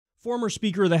Former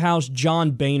Speaker of the House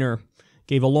John Boehner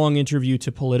gave a long interview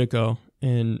to Politico,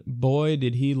 and boy,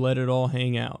 did he let it all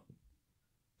hang out.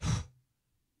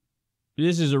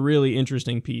 This is a really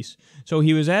interesting piece. So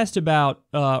he was asked about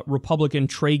Republican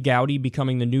Trey Gowdy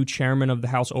becoming the new chairman of the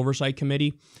House Oversight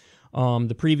Committee.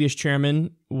 The previous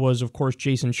chairman was, of course,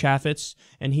 Jason Chaffetz,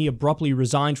 and he abruptly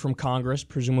resigned from Congress,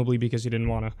 presumably because he didn't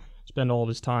want to spend all of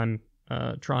his time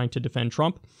trying to defend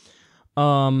Trump.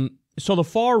 So the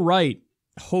far right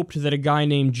hoped that a guy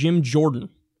named Jim Jordan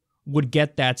would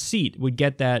get that seat, would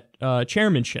get that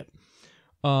chairmanship.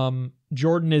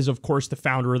 Jordan is, of course, the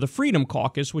founder of the Freedom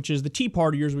Caucus, which is the Tea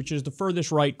Partiers, which is the furthest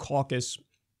right caucus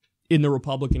in the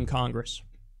Republican Congress.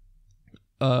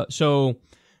 So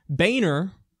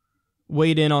Boehner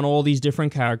weighed in on all these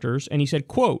different characters, and he said,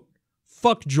 quote,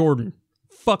 "Fuck Jordan.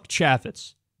 Fuck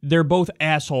Chaffetz. They're both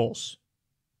assholes."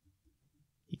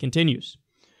 He continues,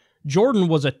 "Jordan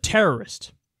was a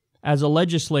terrorist as a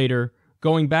legislator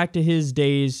going back to his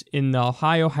days in the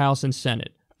Ohio House and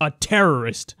Senate. A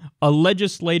terrorist. A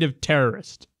legislative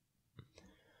terrorist."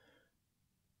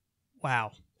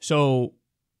 Wow. So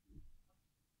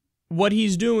what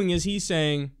he's doing is he's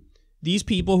saying these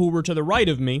people who were to the right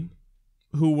of me,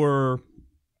 who were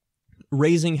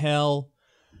raising hell,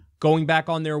 going back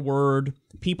on their word,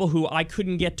 people who I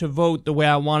couldn't get to vote the way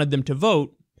I wanted them to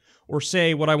vote or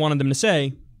say what I wanted them to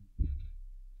say,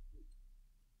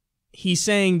 he's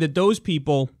saying that those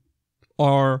people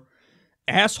are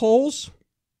assholes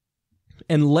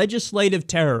and legislative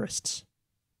terrorists.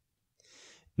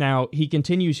 Now, he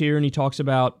continues here and he talks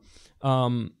about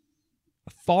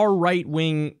far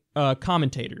right-wing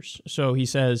commentators. So he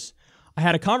says, "I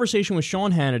had a conversation with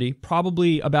Sean Hannity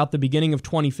probably about the beginning of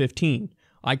 2015.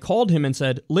 I called him and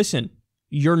said, 'Listen,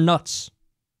 you're nuts.'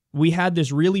 We had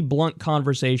this really blunt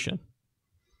conversation."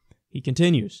 He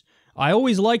continues, "I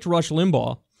always liked Rush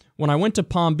Limbaugh. When I went to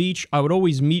Palm Beach, I would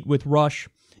always meet with Rush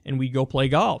and we'd go play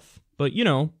golf. But, you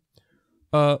know,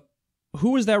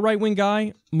 who was that right-wing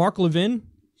guy? Mark Levin?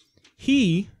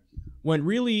 He went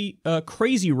really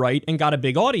crazy right and got a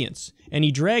big audience. And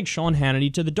he dragged Sean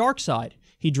Hannity to the dark side.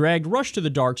 He dragged Rush to the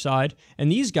dark side.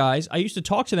 And these guys, I used to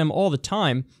talk to them all the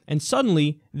time. And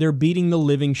suddenly, they're beating the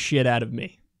living shit out of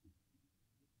me."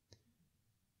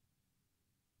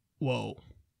 Whoa.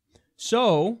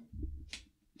 So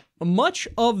much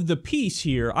of the piece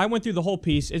here, I went through the whole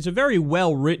piece. It's a very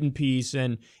well-written piece,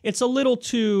 and it's a little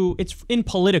too, it's in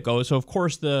Politico, so of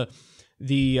course the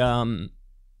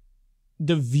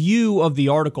view of the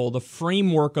article, the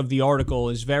framework of the article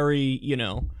is very, you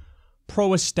know,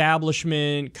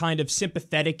 pro-establishment, kind of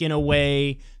sympathetic in a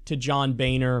way to John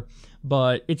Boehner,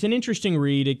 but it's an interesting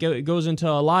read. It goes into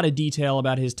a lot of detail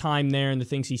about his time there and the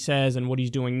things he says and what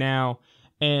he's doing now,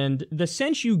 and the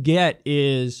sense you get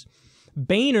is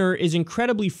Boehner is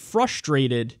incredibly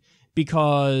frustrated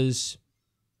because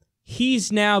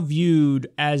he's now viewed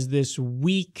as this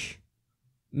weak,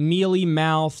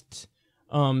 mealy-mouthed,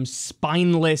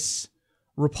 spineless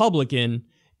Republican,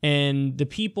 and the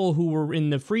people who were in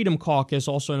the Freedom Caucus,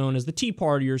 also known as the Tea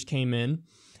Partiers, came in,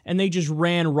 and they just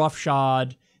ran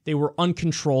roughshod. They were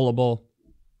uncontrollable.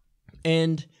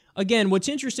 And again, what's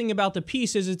interesting about the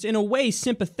piece is it's in a way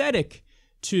sympathetic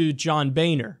to John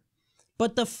Boehner.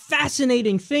 But the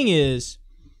fascinating thing is,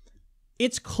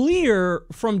 it's clear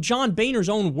from John Boehner's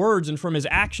own words and from his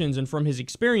actions and from his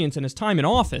experience and his time in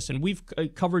office, and we've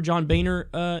covered John Boehner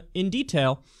in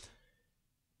detail,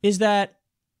 is that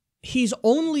he's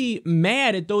only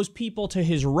mad at those people to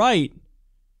his right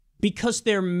because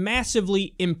they're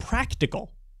massively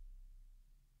impractical.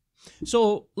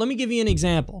 So let me give you an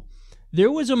example. There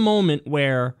was a moment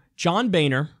where John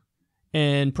Boehner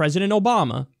and President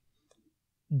Obama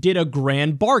did a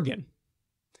grand bargain.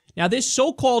 Now, this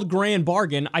so-called grand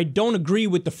bargain, I don't agree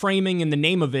with the framing and the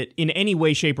name of it in any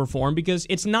way, shape, or form because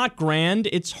it's not grand,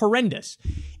 it's horrendous.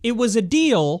 It was a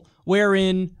deal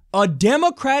wherein a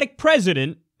Democratic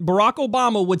president, Barack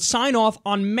Obama, would sign off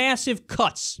on massive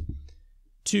cuts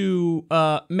to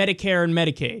Medicare and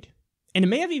Medicaid. And it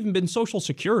may have even been Social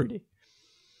Security.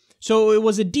 So it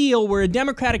was a deal where a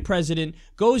Democratic president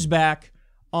goes back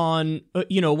on,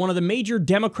 one of the major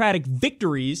Democratic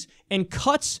victories and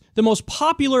cuts the most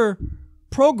popular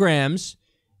programs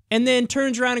and then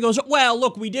turns around and goes, well,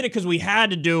 look, we did it because we had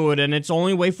to do it and it's the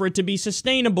only way for it to be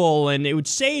sustainable and it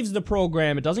saves the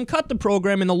program. It doesn't cut the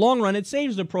program. In the long run, it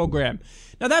saves the program.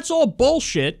 Now, that's all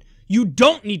bullshit. You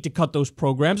don't need to cut those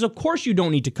programs. Of course you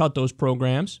don't need to cut those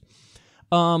programs.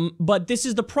 But this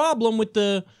is the problem with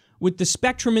the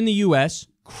spectrum in the U.S.,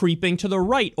 creeping to the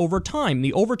right over time.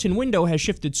 The Overton window has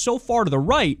shifted so far to the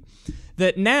right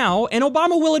that now, and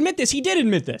Obama will admit this, he did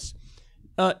admit this,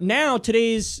 now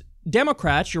today's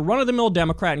Democrats, your run-of-the-mill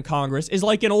Democrat in Congress, is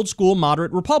like an old-school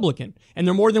moderate Republican. And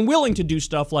they're more than willing to do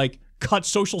stuff like cut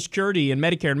Social Security and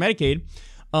Medicare and Medicaid.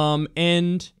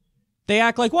 And they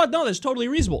act like, what? No, that's totally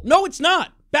reasonable. No, it's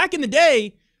not. Back in the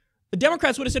day, the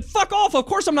Democrats would have said, fuck off. Of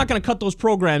course I'm not going to cut those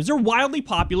programs. They're wildly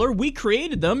popular. We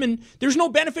created them, and there's no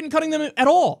benefit in cutting them at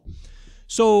all.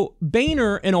 So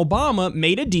Boehner and Obama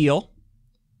made a deal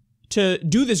to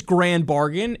do this grand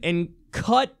bargain and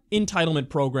cut entitlement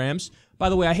programs. By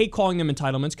the way, I hate calling them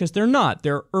entitlements because they're not.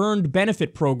 They're earned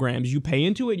benefit programs. You pay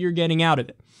into it, you're getting out of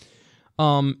it.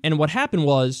 And what happened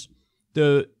was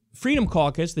the Freedom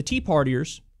Caucus, the Tea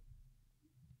Partiers,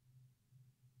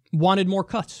 wanted more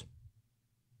cuts.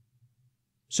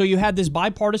 So you had this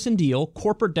bipartisan deal,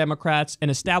 corporate Democrats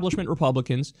and establishment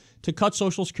Republicans, to cut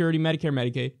Social Security, Medicare,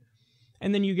 Medicaid.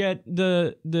 And then you get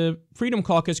the Freedom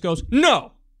Caucus goes,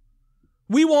 no,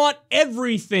 we want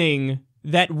everything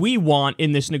that we want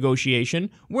in this negotiation.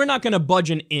 We're not going to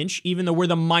budge an inch, even though we're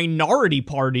the minority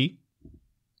party.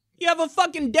 You have a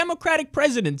fucking Democratic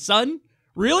president, son.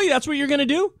 Really? That's what you're going to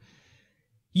do?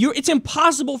 It's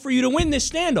impossible for you to win this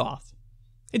standoff.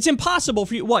 It's impossible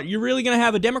for you. What? You're really going to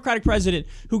have a Democratic president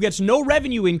who gets no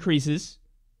revenue increases,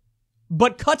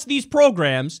 but cuts these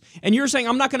programs, and you're saying,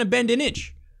 I'm not going to bend an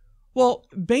inch. Well,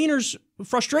 Boehner's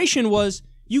frustration was,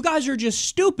 you guys are just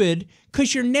stupid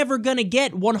because you're never going to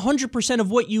get 100% of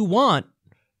what you want,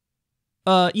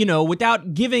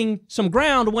 without giving some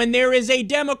ground when there is a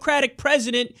Democratic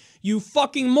president, you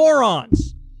fucking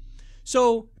morons.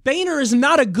 So Boehner is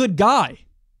not a good guy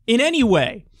in any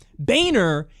way.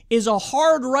 Boehner is a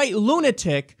hard-right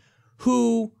lunatic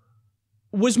who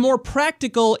was more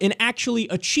practical in actually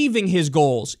achieving his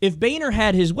goals. If Boehner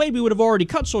had his way, we would have already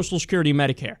cut Social Security and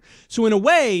Medicare. So in a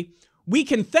way, we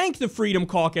can thank the Freedom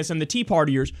Caucus and the Tea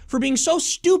Partiers for being so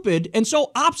stupid and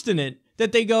so obstinate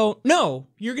that they go, no,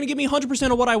 you're going to give me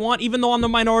 100% of what I want, even though I'm the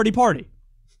minority party.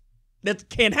 That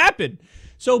can't happen.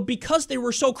 So because they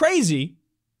were so crazy,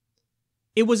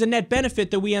 it was a net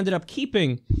benefit that we ended up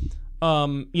keeping,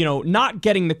 not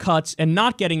getting the cuts and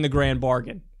not getting the grand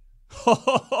bargain.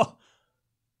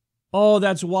 Oh,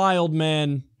 that's wild,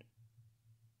 man.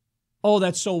 Oh,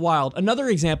 that's so wild. Another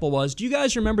example was, do you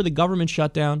guys remember the government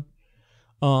shutdown?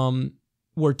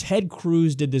 Where Ted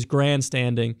Cruz did this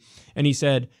grandstanding, and he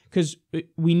said, because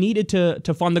we needed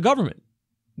to fund the government.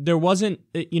 There wasn't,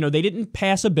 they didn't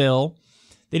pass a bill.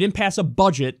 They didn't pass a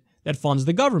budget that funds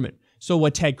the government. So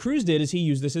what Ted Cruz did is he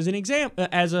used this as an example,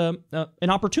 as an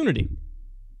opportunity.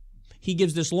 He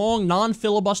gives this long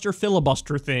non-filibuster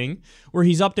filibuster thing where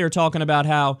he's up there talking about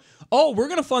how, we're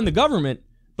going to fund the government,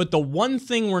 but the one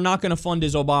thing we're not going to fund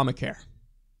is Obamacare.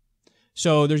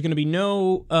 So there's going to be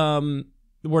no,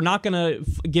 we're not going to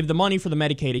give the money for the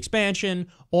Medicaid expansion,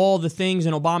 all the things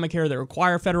in Obamacare that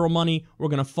require federal money, we're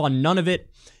going to fund none of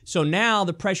it. So now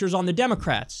the pressure's on the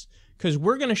Democrats because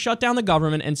we're going to shut down the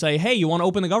government and say, hey, you want to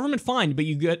open the government? Fine, but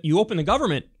you open the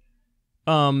government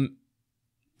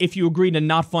if you agree to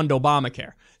not fund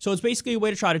Obamacare. So it's basically a way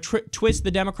to try to twist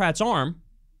the Democrats' arm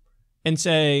and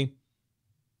say,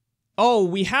 oh,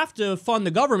 we have to fund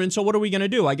the government, so what are we going to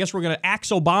do? I guess we're going to axe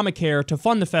Obamacare to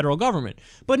fund the federal government.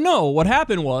 But no, what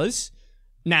happened was,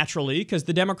 naturally, because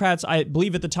the Democrats, I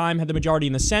believe at the time, had the majority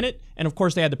in the Senate, and of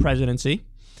course they had the presidency.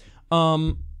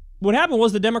 What happened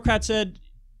was the Democrats said,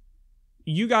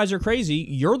 you guys are crazy.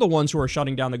 You're the ones who are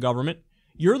shutting down the government.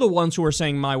 You're the ones who are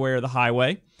saying my way or the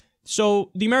highway. So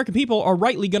the American people are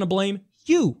rightly going to blame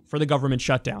you for the government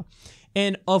shutdown.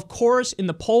 And of course, in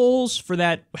the polls for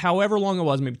that, however long it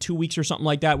was, maybe 2 weeks or something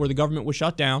like that, where the government was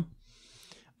shut down,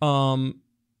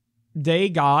 they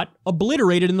got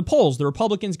obliterated in the polls. The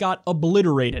Republicans got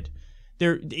obliterated.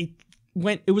 It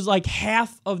was like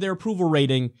half of their approval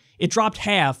rating. It dropped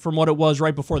half from what it was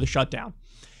right before the shutdown.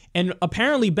 And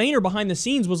apparently Boehner behind the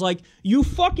scenes was like, you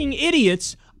fucking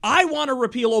idiots, I want to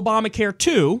repeal Obamacare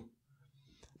too.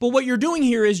 But what you're doing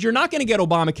here is you're not going to get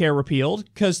Obamacare repealed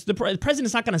because the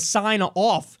president's not going to sign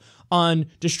off on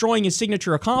destroying his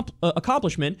signature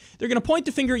accomplishment. They're going to point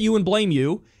the finger at you and blame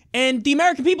you. And the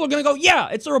American people are going to go, yeah,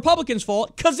 it's the Republicans'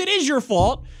 fault because it is your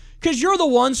fault because you're the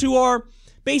ones who are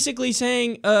basically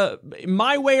saying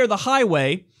my way or the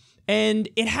highway. And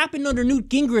it happened under Newt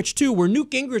Gingrich, too, where Newt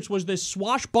Gingrich was this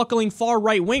swashbuckling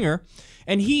far-right winger,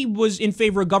 and he was in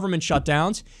favor of government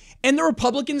shutdowns. And the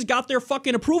Republicans got their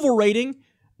fucking approval rating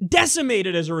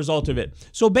decimated as a result of it.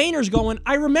 So Boehner's going,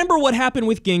 I remember what happened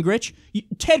with Gingrich.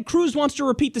 Ted Cruz wants to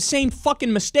repeat the same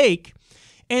fucking mistake.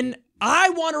 And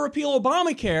I want to repeal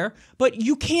Obamacare, but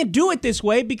you can't do it this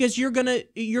way because you're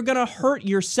gonna hurt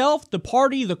yourself, the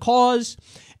party, the cause,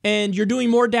 and you're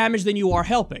doing more damage than you are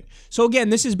helping. So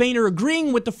again, this is Boehner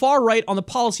agreeing with the far right on the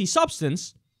policy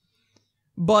substance,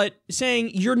 but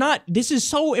saying you're not, this is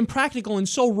so impractical and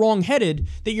so wrong-headed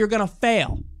that you're going to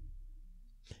fail.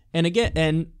 And again,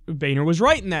 and Boehner was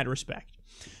right in that respect.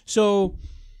 So,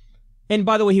 and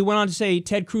by the way, he went on to say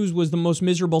Ted Cruz was the most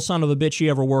miserable son of a bitch he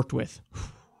ever worked with.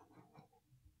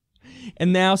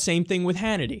 And now, same thing with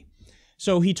Hannity.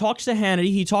 So he talks to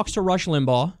Hannity, he talks to Rush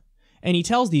Limbaugh, and he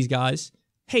tells these guys,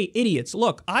 hey, idiots,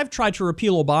 look, I've tried to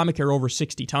repeal Obamacare over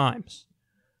 60 times.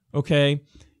 Okay?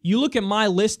 You look at my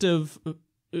list of,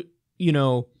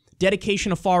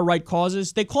 dedication of far-right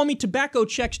causes. They call me Tobacco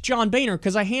Checks John Boehner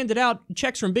because I handed out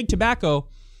checks from Big Tobacco,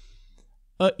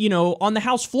 on the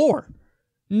House floor.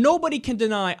 Nobody can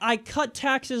deny I cut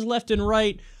taxes left and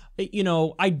right.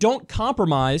 I don't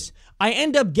compromise. I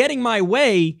end up getting my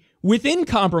way within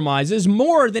compromises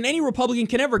more than any Republican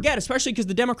can ever get, especially because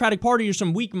the Democratic Party are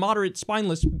some weak, moderate,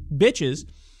 spineless bitches.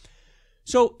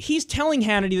 So he's telling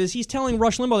Hannity this. He's telling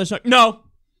Rush Limbaugh this. Like, no.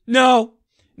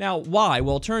 Now, why?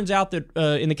 Well, it turns out that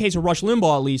in the case of Rush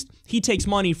Limbaugh, at least, he takes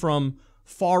money from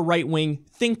far right-wing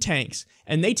think tanks,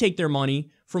 and they take their money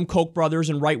from Koch brothers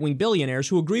and right-wing billionaires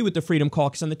who agree with the Freedom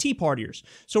Caucus and the Tea Partiers.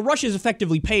 So Rush is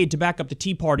effectively paid to back up the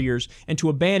Tea Partiers and to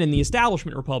abandon the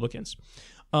establishment Republicans.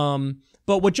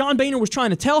 But what John Boehner was trying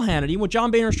to tell Hannity, what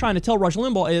John Boehner is trying to tell Rush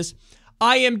Limbaugh is,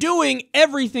 I am doing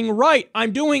everything right.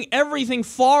 I'm doing everything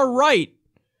far right.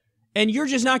 And you're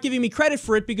just not giving me credit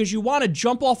for it because you want to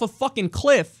jump off a fucking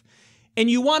cliff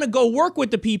and you want to go work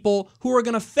with the people who are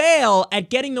going to fail at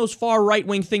getting those far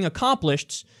right-wing thing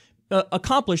accomplished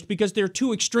because they're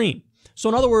too extreme. So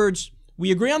in other words,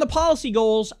 we agree on the policy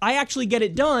goals. I actually get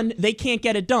it done. They can't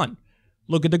get it done.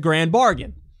 Look at the grand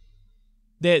bargain.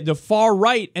 The far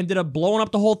right ended up blowing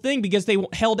up the whole thing because they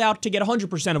held out to get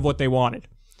 100% of what they wanted.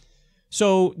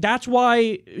 So that's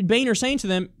why Boehner's saying to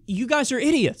them, you guys are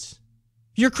idiots.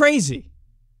 You're crazy.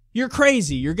 You're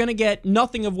crazy. You're going to get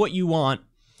nothing of what you want.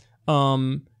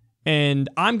 And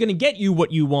I'm going to get you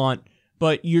what you want,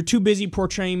 but you're too busy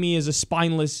portraying me as a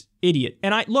spineless idiot.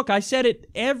 And I said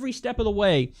it every step of the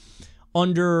way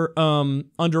under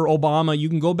Obama. You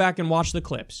can go back and watch the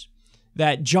clips.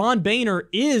 That John Boehner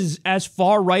is as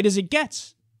far right as it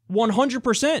gets.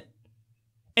 100%.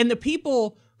 And the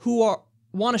people who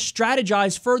want to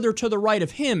strategize further to the right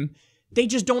of him, they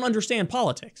just don't understand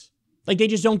politics. Like, they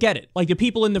just don't get it. Like, the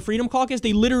people in the Freedom Caucus,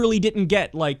 they literally didn't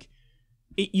get,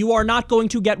 you are not going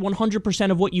to get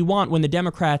 100% of what you want when the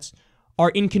Democrats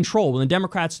are in control, when the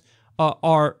Democrats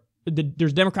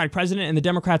there's a Democratic president and the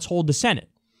Democrats hold the Senate.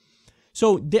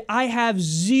 So I have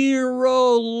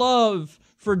zero love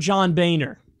for John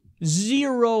Boehner.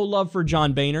 Zero love for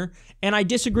John Boehner. And I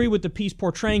disagree with the piece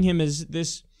portraying him as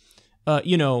this,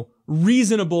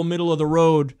 reasonable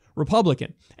middle-of-the-road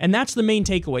Republican. And that's the main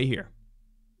takeaway here.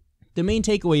 The main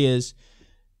takeaway is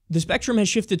the spectrum has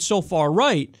shifted so far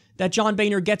right that John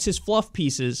Boehner gets his fluff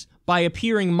pieces by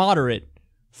appearing moderate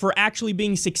for actually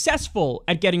being successful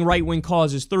at getting right-wing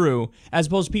causes through, as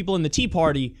opposed to people in the Tea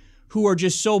Party who are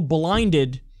just so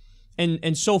blinded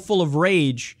and so full of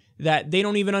rage that they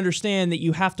don't even understand that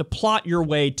you have to plot your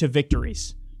way to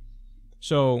victories.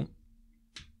 So,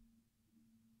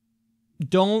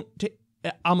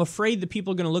 I'm afraid that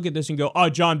people are going to look at this and go, oh,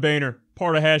 John Boehner,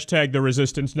 part of hashtag the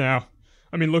resistance now.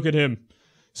 I mean, look at him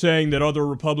saying that other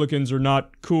Republicans are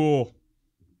not cool.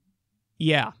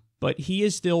 Yeah, but he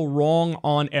is still wrong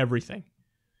on everything.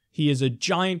 He is a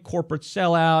giant corporate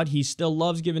sellout. He still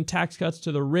loves giving tax cuts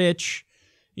to the rich.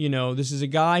 This is a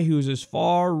guy who's as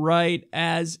far right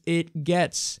as it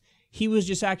gets. He was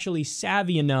just actually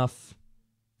savvy enough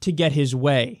to get his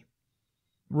way.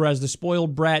 Whereas the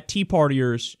spoiled brat Tea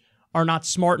Partiers are not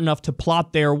smart enough to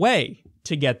plot their way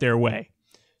to get their way.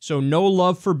 So no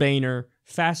love for Boehner.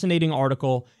 Fascinating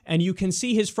article. And you can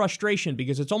see his frustration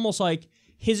because it's almost like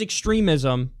his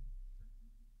extremism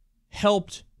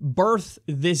helped birth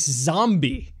this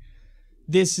zombie,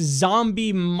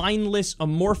 mindless,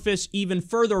 amorphous, even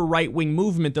further right-wing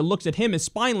movement that looks at him as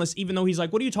spineless, even though he's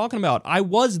like, what are you talking about? I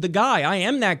was the guy. I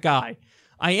am that guy.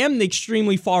 I am the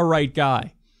extremely far-right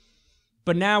guy.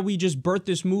 But now we just birthed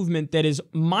this movement that is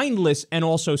mindless and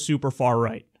also super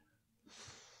far-right.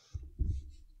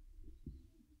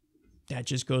 That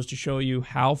just goes to show you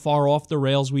how far off the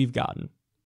rails we've gotten.